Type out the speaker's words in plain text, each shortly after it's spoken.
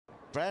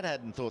Brad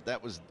hadn't thought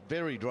that was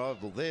very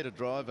drivable there to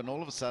drive, and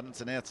all of a sudden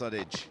it's an outside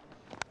edge.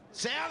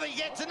 Southey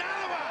gets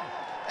another one,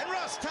 and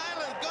Ross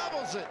Taylor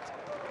gobbles it.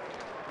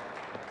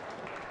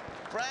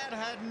 Brad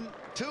hadn't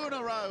two in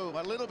a row,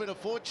 a little bit of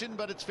fortune,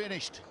 but it's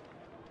finished.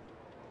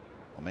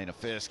 I mean, a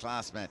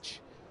first-class match.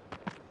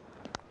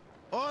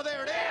 Oh,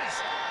 there it is.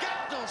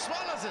 Guptill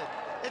swallows it.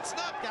 It's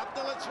not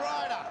Guptill, it's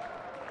Ryder.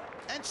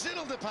 And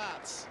Siddle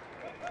departs.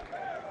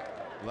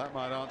 Well, that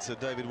might answer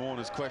David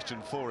Warner's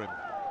question for him,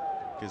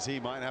 because he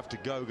might have to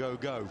go.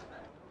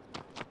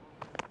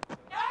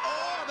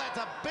 Oh, that's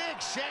a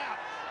big shout,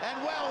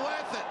 and well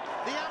worth it.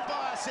 The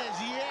umpire says,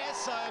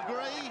 yes, I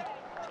agree.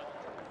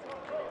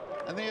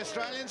 And the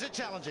Australians are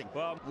challenging.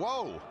 Well,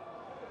 whoa.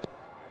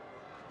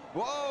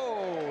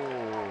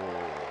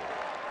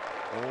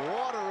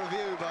 What a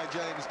review by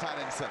James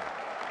Pattinson.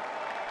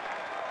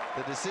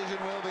 The decision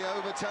will be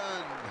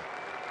overturned.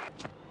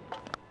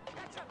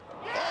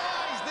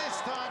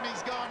 This time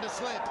he's gone to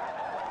slip.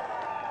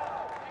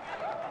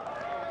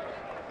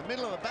 The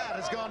middle of the bat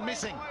has gone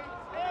missing.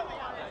 Oh,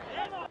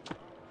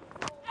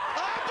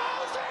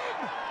 ball's in!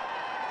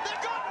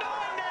 They've got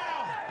 9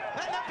 now!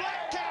 And the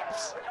Black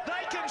Caps,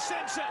 they can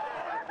sense it.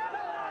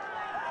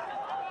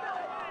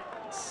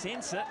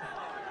 Sense it?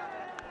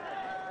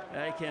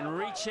 They can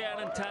reach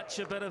out and touch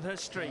a bit of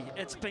history.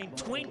 It's been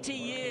 20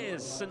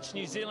 years since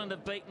New Zealand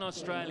have beaten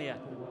Australia.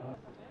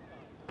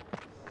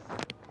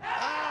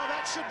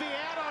 Should be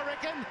out, I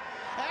reckon.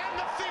 And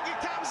the finger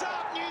comes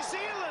up. New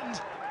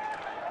Zealand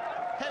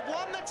have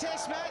won the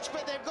test match,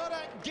 but they've got to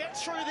get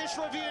through this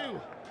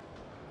review.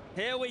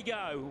 Here we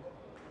go.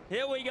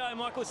 Here we go,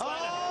 Michael Slater.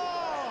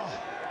 Oh!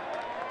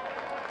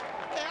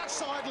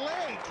 Outside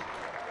leg.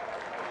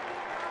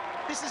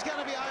 This is going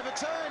to be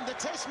overturned. The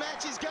test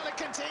match is going to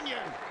continue.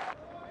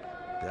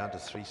 Down to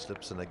 3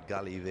 slips in a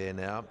gully there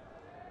now.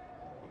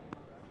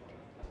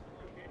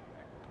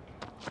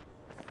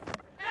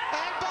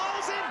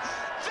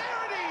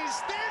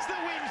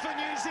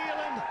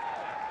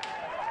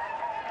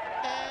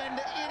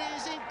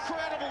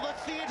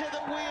 Theatre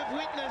that we have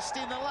witnessed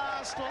in the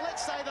last, well,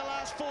 let's say the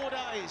last 4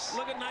 days.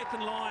 Look at Nathan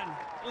Lyon.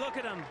 Look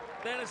at him.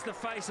 That is the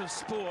face of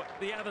sport,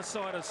 the other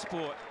side of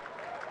sport.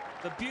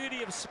 The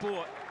beauty of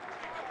sport.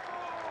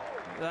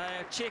 They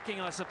are checking,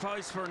 I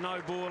suppose, for a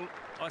no ball.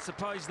 I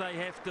suppose they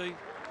have to.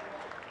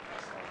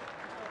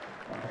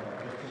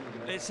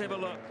 Let's have a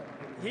look.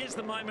 Here's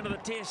the moment of the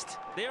test.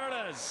 There it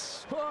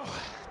is. Oh,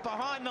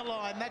 behind the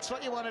line, that's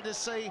what you wanted to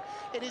see.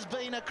 It has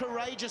been a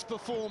courageous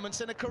performance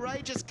and a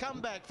courageous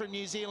comeback from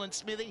New Zealand,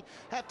 Smithy.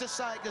 Have to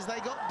say, because they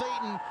got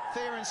beaten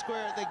fair and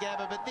square at the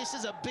Gabba, but this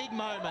is a big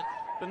moment.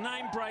 The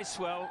name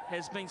Bracewell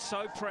has been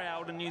so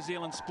proud in New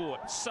Zealand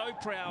sport. So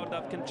proud,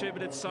 they've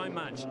contributed so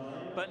much.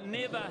 But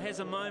never has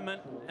a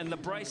moment in the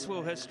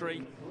Bracewell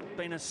history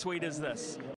been as sweet as this.